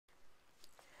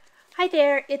Hi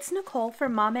there, it's Nicole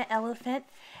from Mama Elephant,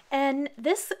 and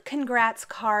this congrats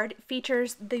card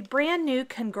features the brand new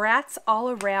Congrats All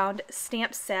Around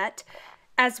stamp set,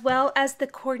 as well as the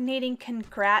coordinating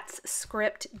Congrats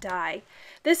script die.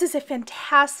 This is a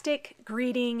fantastic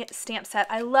greeting stamp set.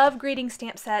 I love greeting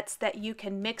stamp sets that you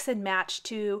can mix and match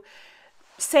to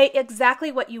say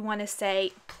exactly what you want to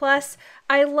say. Plus,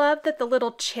 I love that the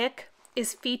little chick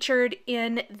is featured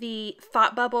in the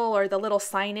thought bubble, or the little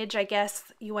signage, I guess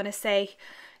you want to say,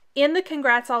 in the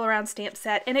Congrats All Around stamp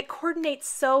set, and it coordinates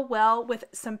so well with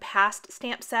some past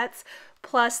stamp sets,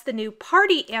 plus the new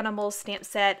Party Animals stamp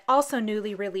set, also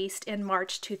newly released in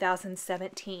March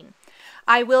 2017.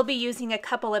 I will be using a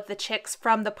couple of the chicks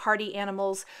from the Party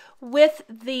Animals with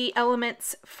the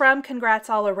elements from Congrats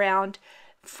All Around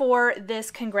for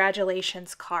this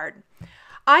congratulations card.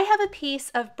 I have a piece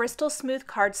of Bristol Smooth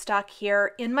cardstock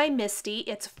here in my MISTI.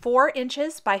 It's 4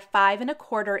 inches by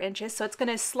 5¼ inches, so it's going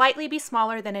to slightly be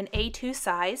smaller than an A2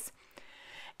 size.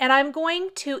 And I'm going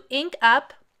to ink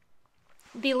up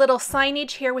the little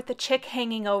signage here with the chick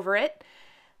hanging over it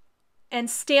and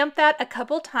stamp that a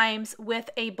couple times with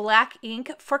a black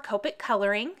ink for Copic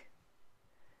coloring.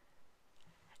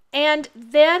 And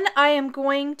then I am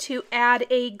going to add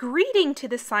a greeting to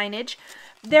the signage.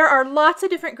 There are lots of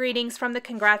different greetings from the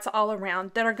Congrats All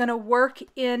Around that are going to work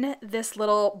in this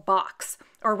little box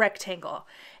or rectangle.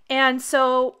 And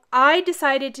so I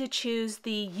decided to choose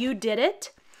the You Did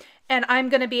It, and I'm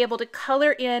going to be able to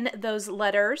color in those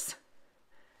letters.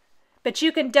 But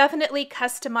you can definitely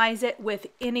customize it with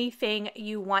anything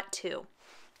you want to.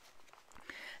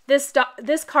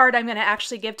 This card I'm going to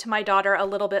actually give to my daughter a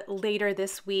little bit later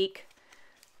this week.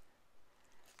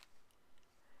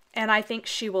 And I think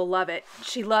she will love it.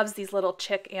 She loves these little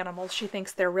chick animals. She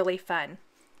thinks they're really fun.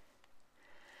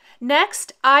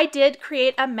 Next, I did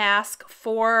create a mask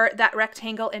for that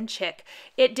rectangle and chick.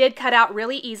 It did cut out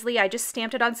really easily. I just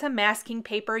stamped it on some masking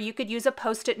paper. You could use a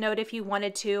Post-it note if you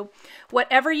wanted to.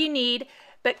 Whatever you need,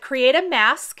 but create a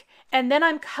mask. And then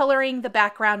I'm coloring the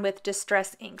background with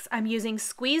Distress inks. I'm using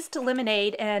Squeezed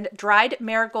Lemonade and Dried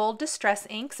Marigold Distress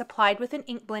inks applied with an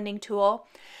ink blending tool.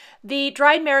 The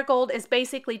Dried Marigold is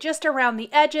basically just around the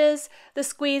edges. The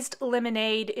Squeezed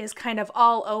Lemonade is kind of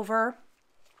all over.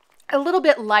 A little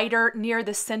bit lighter near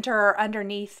the center or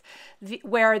underneath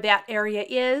where that area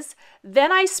is.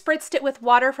 Then I spritzed it with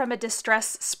water from a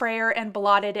distress sprayer and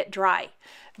blotted it dry.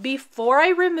 Before I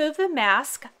remove the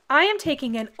mask, I am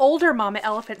taking an older Mama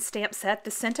Elephant stamp set,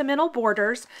 the Sentimental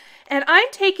Borders, and I'm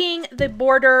taking the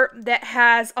border that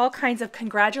has all kinds of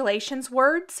congratulations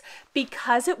words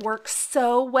because it works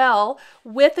so well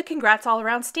with the Congrats All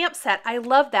Around stamp set. I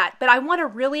love that, but I want a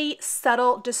really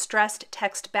subtle distressed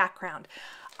text background.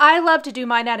 I love to do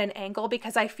mine at an angle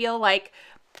because I feel like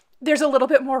there's a little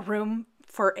bit more room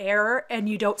for error and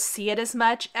you don't see it as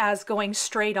much as going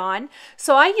straight on.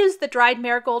 So I use the Dried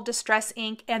Marigold Distress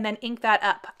ink and then ink that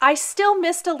up. I still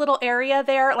missed a little area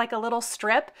there, like a little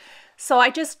strip. So I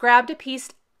just grabbed a piece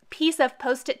of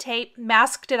Post-it tape,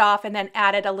 masked it off, and then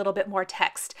added a little bit more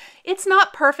text. It's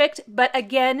not perfect, but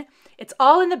again, it's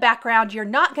all in the background. You're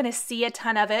not going to see a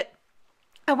ton of it.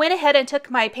 I went ahead and took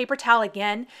my paper towel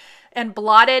again and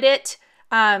blotted it,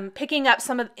 picking up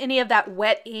any of that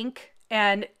wet ink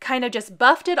and kind of just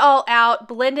buffed it all out,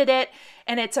 blended it,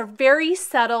 and it's a very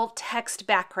subtle text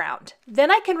background. Then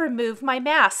I can remove my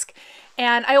mask,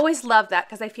 and I always love that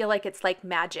because I feel like it's like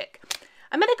magic.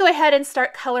 I'm going to go ahead and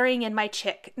start coloring in my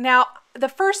chick. Now, the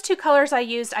first 2 colors I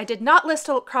used, I did not list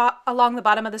along the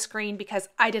bottom of the screen because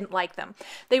I didn't like them.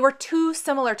 They were too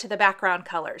similar to the background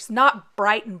colors, not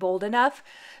bright and bold enough.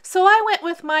 So I went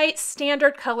with my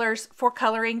standard colors for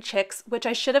coloring chicks, which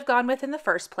I should have gone with in the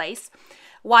first place.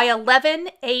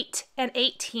 Y11, 8, and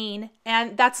 18,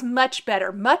 and that's much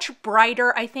better, much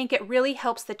brighter. I think it really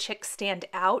helps the chick stand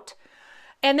out.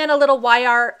 And then a little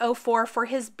YR04 for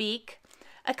his beak.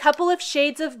 A couple of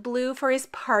shades of blue for his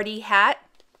party hat.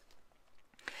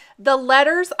 The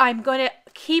letters I'm going to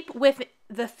keep with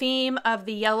the theme of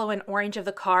the yellow and orange of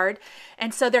the card.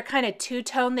 And so they're kind of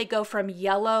two-tone. They go from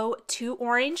yellow to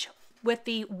orange with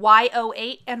the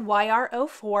Y08 and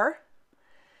YR04.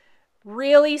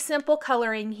 Really simple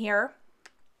coloring here.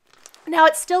 Now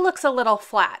it still looks a little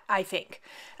flat, I think,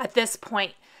 at this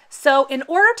point. So in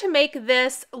order to make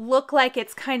this look like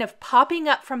it's kind of popping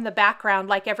up from the background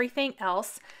like everything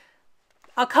else,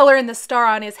 I'll color in the star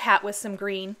on his hat with some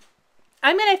green.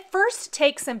 I'm going to first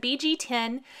take some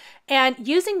BG10 and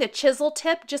using the chisel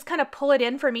tip, just kind of pull it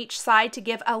in from each side to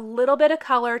give a little bit of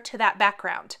color to that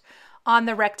background on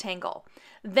the rectangle.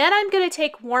 Then I'm going to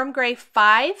take Warm Gray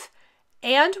 5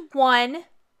 and 1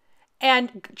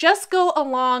 And just go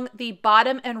along the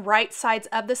bottom and right sides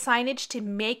of the signage to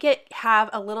make it have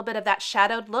a little bit of that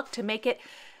shadowed look, to make it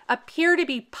appear to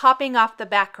be popping off the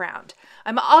background.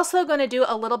 I'm also going to do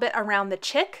a little bit around the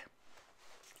chick.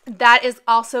 That is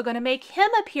also going to make him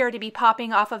appear to be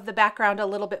popping off of the background a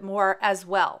little bit more as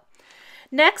well.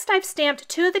 Next, I've stamped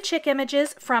 2 of the chick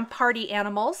images from Party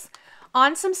Animals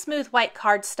on some smooth white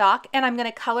cardstock, and I'm going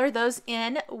to color those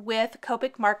in with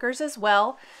Copic markers as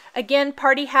well. Again,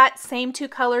 party hat, same 2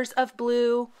 colors of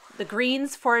blue, the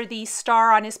greens for the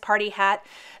star on his party hat.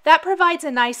 That provides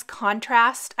a nice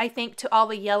contrast, I think, to all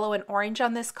the yellow and orange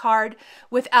on this card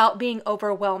without being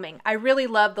overwhelming. I really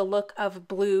love the look of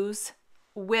blues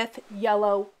with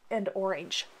yellow and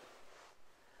orange.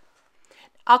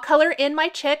 I'll color in my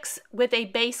chicks with a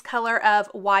base color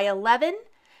of Y11,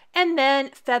 and then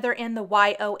feather in the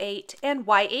Y08 and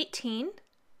Y18.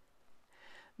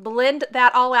 Blend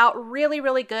that all out really,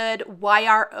 really good.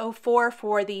 YR04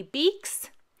 for the beaks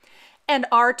and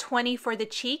R20 for the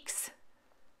cheeks.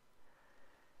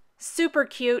 Super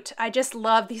cute. I just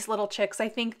love these little chicks. I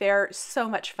think they're so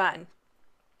much fun.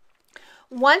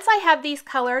 Once I have these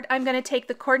colored, I'm going to take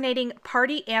the coordinating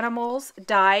Party Animals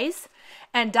dies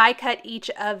and die cut each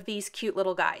of these cute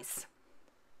little guys.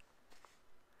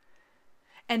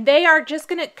 And they are just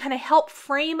going to kind of help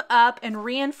frame up and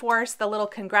reinforce the little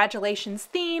congratulations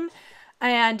theme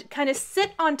and kind of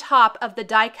sit on top of the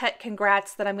die cut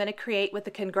congrats that I'm going to create with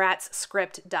the congrats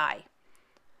script die.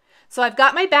 So I've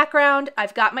got my background,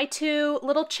 I've got my 2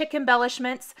 little chick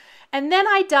embellishments, and then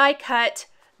I die cut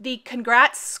the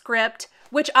congrats script,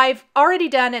 which I've already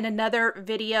done in another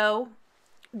video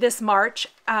this March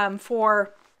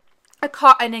for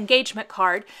an engagement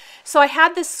card. So I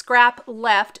had this scrap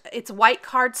left. It's white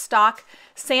cardstock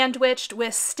sandwiched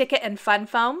with Stick It and Fun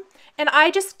Foam. And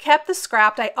I just kept the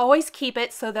scrap. I always keep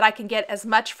it so that I can get as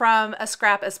much from a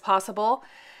scrap as possible.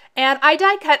 And I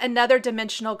die cut another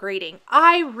dimensional greeting.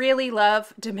 I really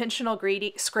love dimensional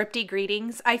scripty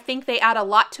greetings. I think they add a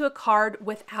lot to a card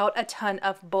without a ton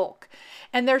of bulk.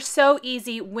 And they're so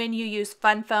easy when you use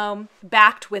Fun Foam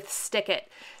backed with Stick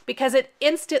It, because it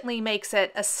instantly makes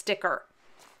it a sticker.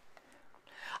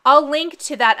 I'll link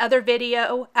to that other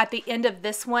video at the end of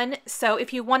this one, so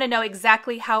if you want to know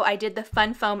exactly how I did the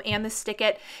Fun Foam and the Stick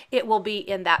It, it will be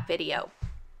in that video.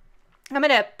 I'm going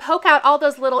to poke out all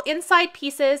those little inside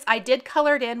pieces. I did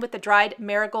color it in with the dried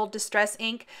Marigold Distress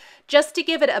ink just to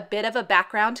give it a bit of a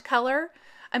background color.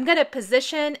 I'm going to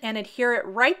position and adhere it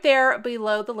right there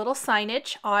below the little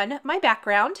signage on my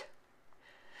background.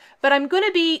 But I'm going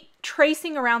to be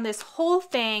tracing around this whole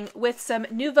thing with some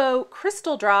Nuvo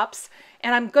crystal drops,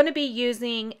 and I'm going to be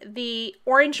using the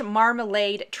Orange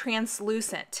Marmalade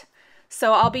Translucent.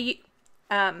 So I'll be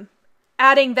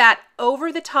adding that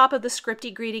over the top of the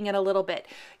scripty greeting in a little bit.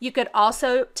 You could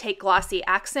also take glossy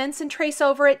accents and trace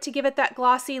over it to give it that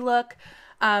glossy look.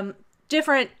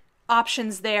 Different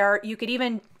options there. You could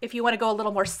even, if you want to go a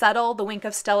little more subtle, the Wink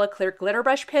of Stella Clear Glitter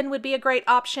Brush Pen would be a great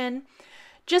option.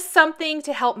 Just something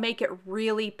to help make it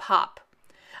really pop.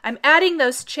 I'm adding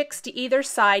those chicks to either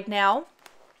side now.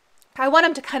 I want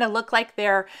them to kind of look like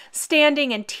they're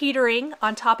standing and teetering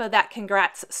on top of that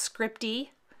congrats scripty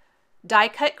die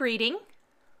cut greeting.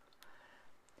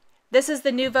 This is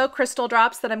the Nuvo crystal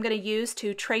drops that I'm going to use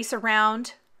to trace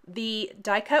around the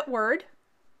die cut word.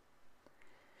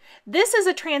 This is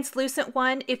a translucent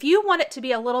one. If you want it to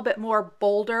be a little bit more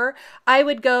bolder, I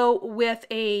would go with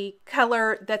a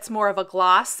color that's more of a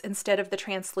gloss instead of the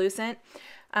translucent.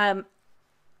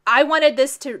 I wanted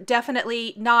this to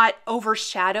definitely not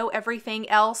overshadow everything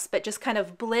else, but just kind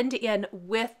of blend in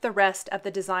with the rest of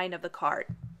the design of the card.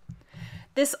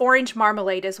 This Orange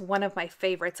Marmalade is one of my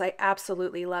favorites. I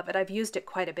absolutely love it. I've used it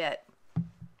quite a bit.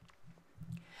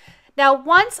 Now,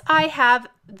 once I have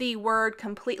the word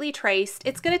completely traced,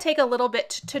 it's going to take a little bit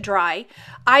to dry.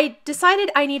 I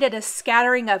decided I needed a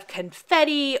scattering of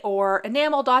confetti or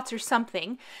enamel dots or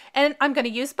something, and I'm going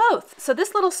to use both. So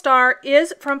this little star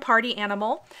is from Party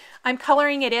Animal. I'm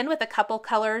coloring it in with a couple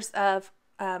colors of,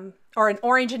 or an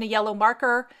orange and a yellow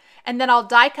marker, and then I'll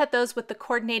die cut those with the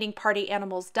coordinating Party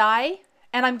Animals die.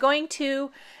 And I'm going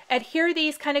to adhere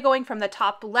these kind of going from the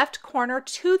top left corner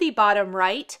to the bottom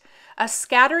right, a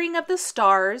scattering of the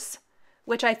stars,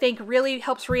 which I think really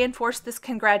helps reinforce this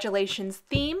congratulations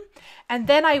theme. And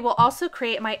then I will also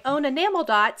create my own enamel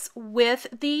dots with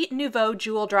the Nuvo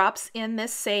Jewel Drops in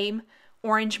this same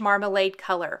Orange Marmalade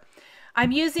color.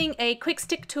 I'm using a quick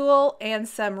stick tool and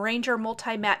some Ranger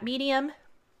Multi-Matte Medium,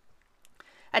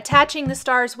 attaching the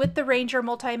stars with the Ranger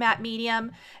Multi-Matte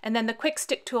Medium, and then the quick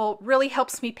stick tool really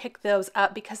helps me pick those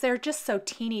up because they're just so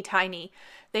teeny tiny.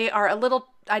 They are a little,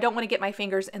 I don't want to get my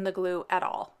fingers in the glue at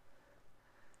all.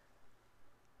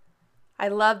 I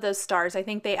love those stars. I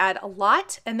think they add a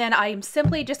lot. And then I'm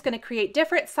simply just going to create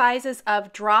different sizes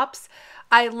of drops.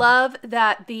 I love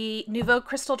that the Nuvo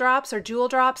crystal drops or jewel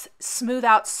drops smooth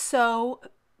out so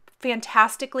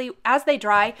fantastically. As they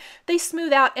dry, they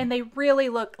smooth out and they really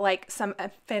look like some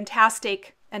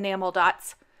fantastic enamel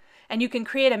dots. And you can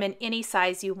create them in any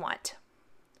size you want.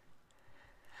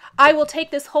 I will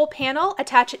take this whole panel,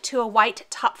 attach it to a white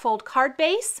top fold card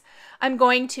base. I'm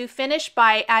going to finish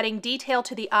by adding detail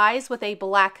to the eyes with a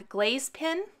black glaze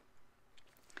pen.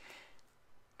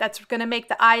 That's going to make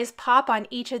the eyes pop on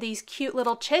each of these cute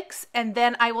little chicks. And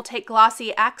then I will take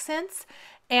glossy accents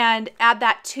and add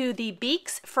that to the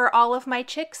beaks for all of my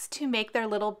chicks to make their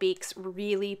little beaks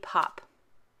really pop.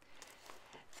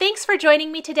 Thanks for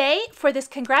joining me today for this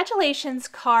congratulations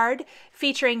card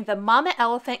featuring the Mama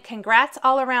Elephant Congrats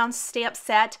All Around stamp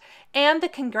set and the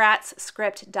Congrats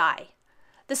script die.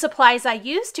 The supplies I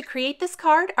used to create this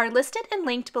card are listed and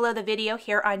linked below the video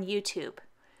here on YouTube.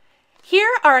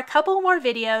 Here are a couple more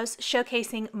videos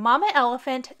showcasing Mama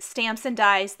Elephant stamps and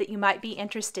dies that you might be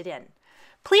interested in.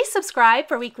 Please subscribe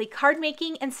for weekly card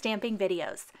making and stamping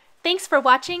videos. Thanks for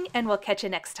watching, and we'll catch you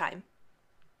next time.